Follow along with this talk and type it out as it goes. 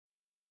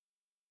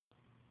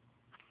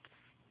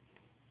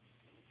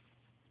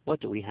What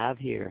do we have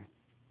here?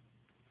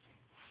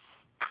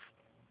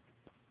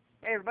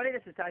 Hey everybody,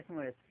 this is Tyson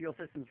with Fuel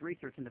Systems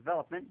Research and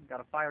Development.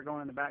 Got a fire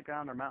going in the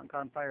background, our mountain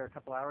cotton fire a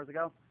couple hours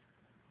ago.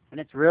 And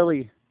it's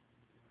really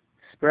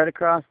spread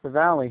across the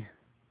valley.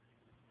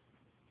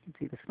 You can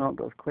see the smoke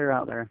goes clear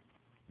out there.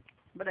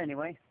 But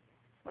anyway,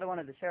 what I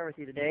wanted to share with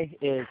you today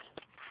is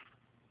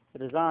the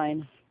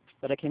design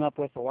that I came up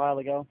with a while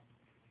ago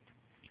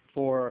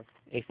for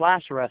a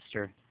flash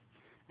arrestor.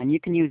 And you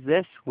can use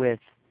this with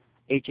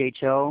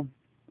HHO,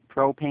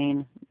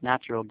 propane,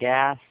 natural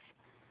gas,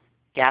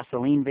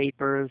 gasoline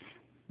vapors,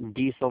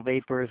 diesel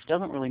vapors.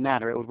 Doesn't really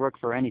matter. It would work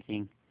for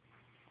anything.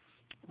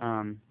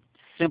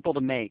 Simple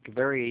to make,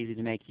 very easy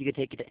to make. You could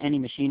take it to any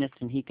machinist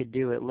and he could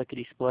do it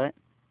lickety-split.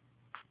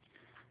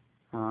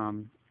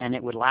 And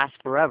it would last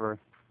forever.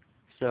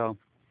 So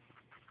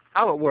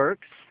how it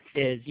works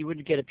is you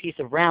would get a piece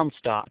of round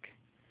stock.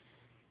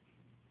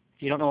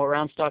 If you don't know what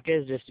round stock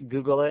is, just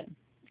Google it.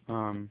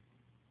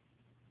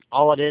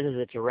 All it is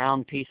it's a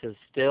round piece of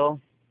steel,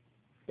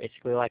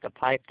 basically like a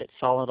pipe that's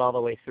solid all the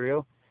way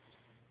through.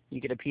 You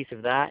get a piece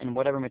of that and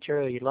whatever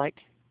material you'd like.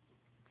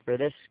 For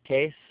this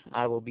case,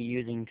 I will be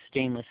using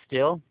stainless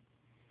steel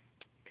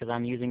because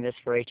I'm using this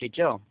for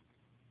HHO.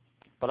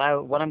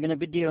 But what I'm going to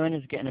be doing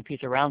is getting a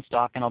piece of round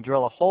stock and I'll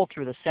drill a hole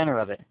through the center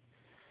of it.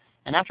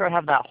 And after I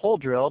have that hole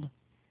drilled,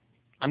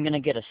 I'm going to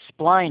get a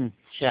spline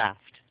shaft.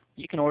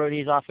 You can order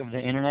these off of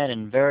the internet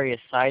in various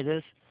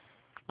sizes.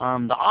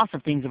 The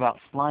awesome things about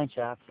spline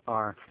shafts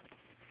are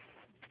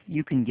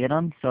you can get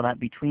them so that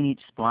between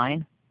each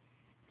spline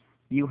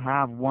you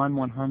have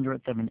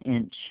 1/100th of an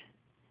inch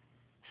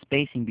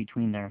spacing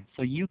between there.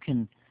 So you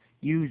can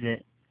use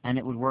it and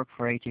it would work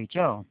for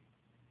HHO.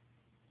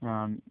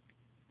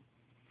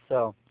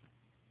 So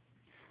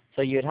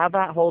you'd have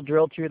that hole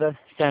drilled through the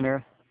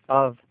center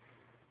of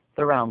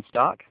the round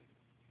stock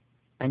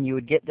and you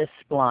would get this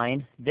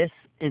spline. This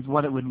is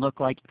what it would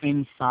look like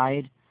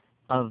inside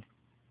of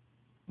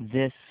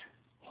this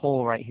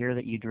hole right here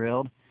that you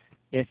drilled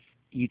if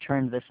you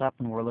turned this up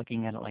and we're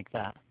looking at it like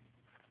that.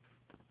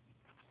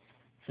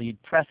 So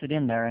you'd press it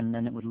in there and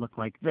then it would look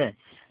like this.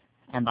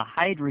 And the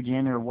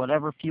hydrogen or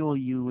whatever fuel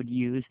you would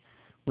use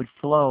would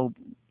flow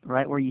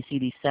right where you see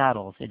these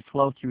saddles. It'd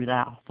flow through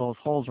those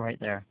holes right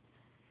there.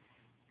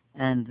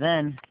 And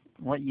then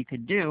what you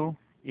could do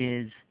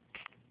is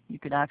you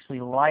could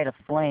actually light a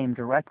flame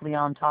directly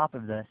on top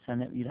of this,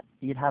 and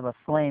you'd have a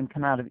flame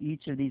come out of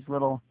each of these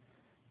little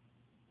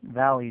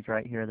valleys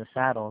right here, the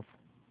saddles,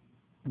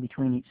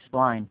 between each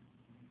spline.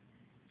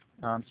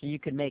 So you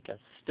could make a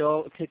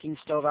cooking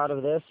stove out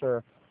of this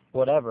or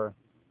whatever,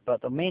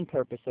 but the main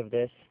purpose of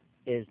this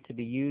is to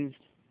be used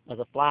as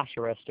a flash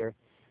arrestor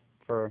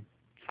for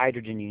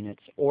hydrogen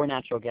units or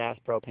natural gas,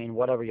 propane,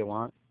 whatever you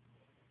want.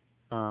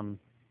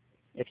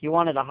 If you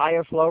wanted a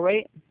higher flow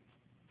rate,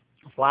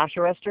 a flash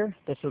arrestor,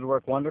 this would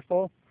work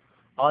wonderful.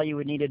 All you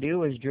would need to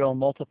do is drill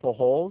multiple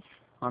holes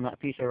on that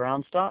piece of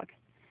round stock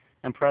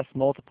and press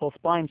multiple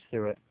splines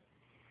through it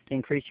to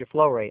increase your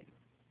flow rate.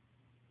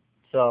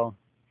 So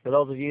for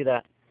those of you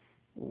that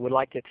would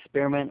like to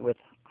experiment with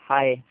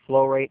high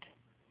flow rate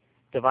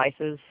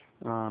devices,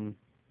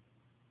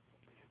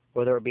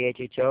 whether it be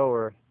HHO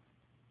or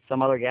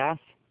some other gas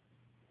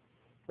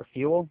or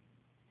fuel,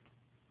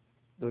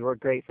 it would work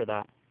great for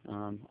that.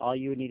 All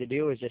you would need to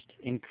do is just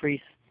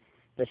increase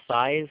the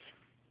size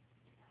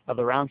of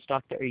the round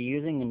stock that you're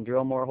using and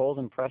drill more holes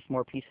and press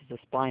more pieces of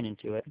spline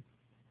into it.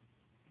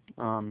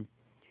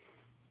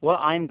 What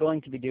I'm going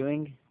to be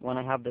doing when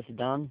I have this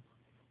done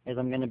is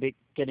I'm going to be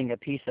getting a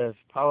piece of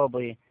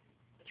probably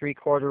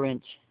 3/4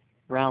 inch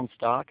round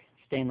stock,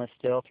 stainless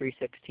steel,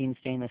 3/16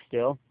 stainless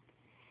steel.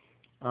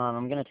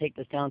 I'm going to take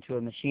this down to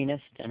a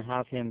machinist and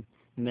have him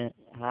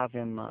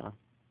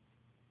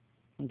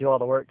do all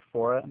the work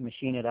for it,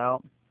 machine it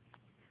out,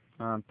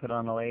 put it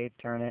on the lathe,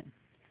 turn it.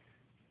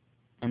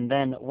 And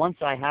then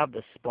once I have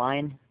the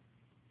spline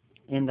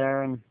in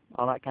there and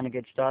all that kind of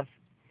good stuff,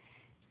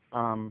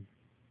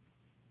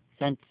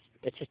 since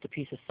it's just a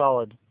piece of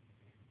solid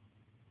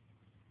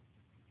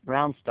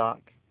round stock,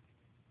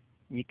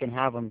 you can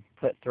have them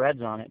put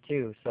threads on it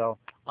too. So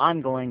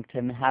I'm going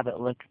to have it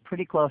look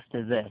pretty close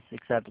to this,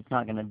 except it's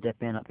not going to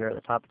dip in up here at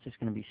the top. It's just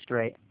going to be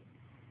straight.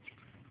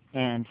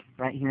 And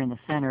right here in the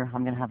center,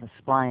 I'm going to have the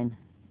spline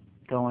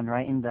going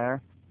right in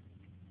there.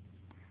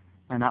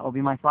 And that will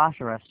be my flash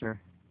arrestor.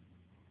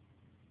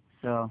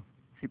 So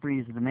super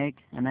easy to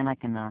make. And then I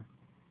can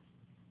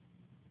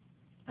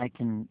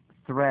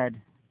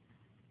thread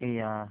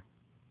a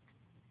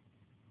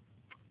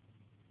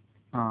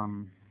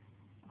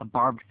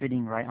barbed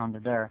fitting right onto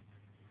there.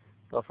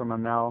 Go from a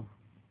mel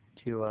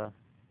to a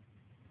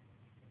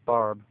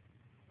barb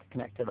to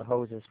connect to the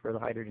hoses for the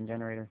hydrogen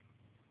generator.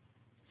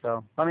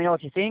 So let me know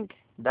what you think.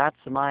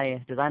 That's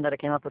my design that I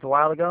came up with a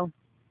while ago.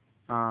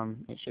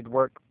 It should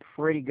work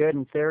pretty good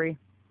in theory.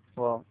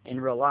 Well,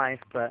 in real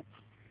life, but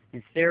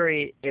in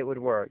theory it would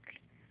work.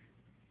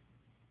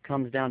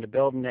 Comes down to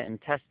building it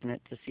and testing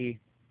it to see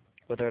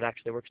whether it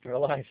actually works in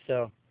real life.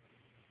 So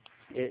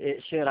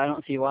It should. I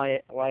don't see why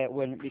it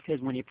wouldn't, because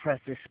when you press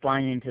this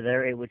spline into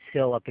there, it would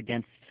seal up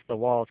against the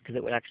walls, because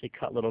it would actually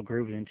cut little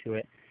grooves into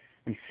it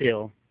and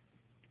seal.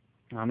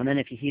 And then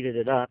if you heated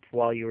it up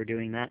while you were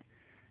doing that,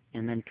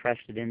 and then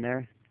pressed it in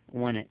there,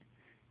 when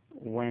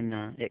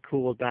it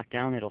cools back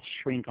down, it'll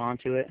shrink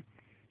onto it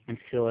and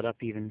seal it up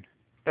even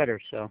better.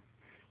 So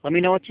let me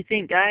know what you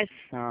think, guys.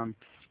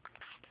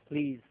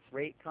 Please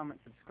rate, comment,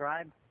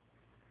 subscribe,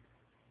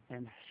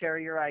 and share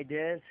your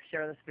ideas.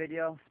 Share this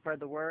video, spread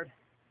the word.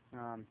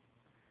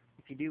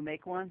 If you do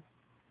make one,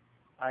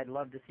 I'd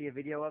love to see a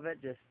video of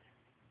it. Just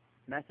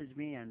message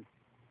me, and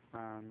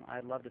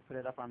I'd love to put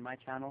it up on my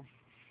channel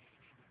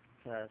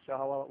to show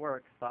how well it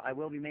works. But I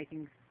will be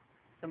making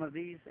some of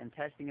these and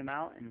testing them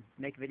out and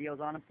make videos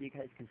on them so you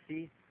guys can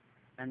see.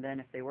 And then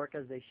if they work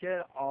as they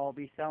should, I'll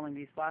be selling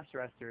these flash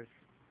arrestors.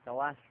 They'll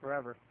last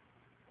forever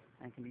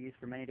and can be used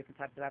for many different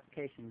types of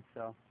applications.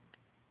 So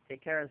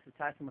take care. This is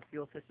Tyson with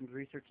Fuel Systems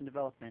Research and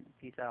Development.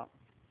 Peace out.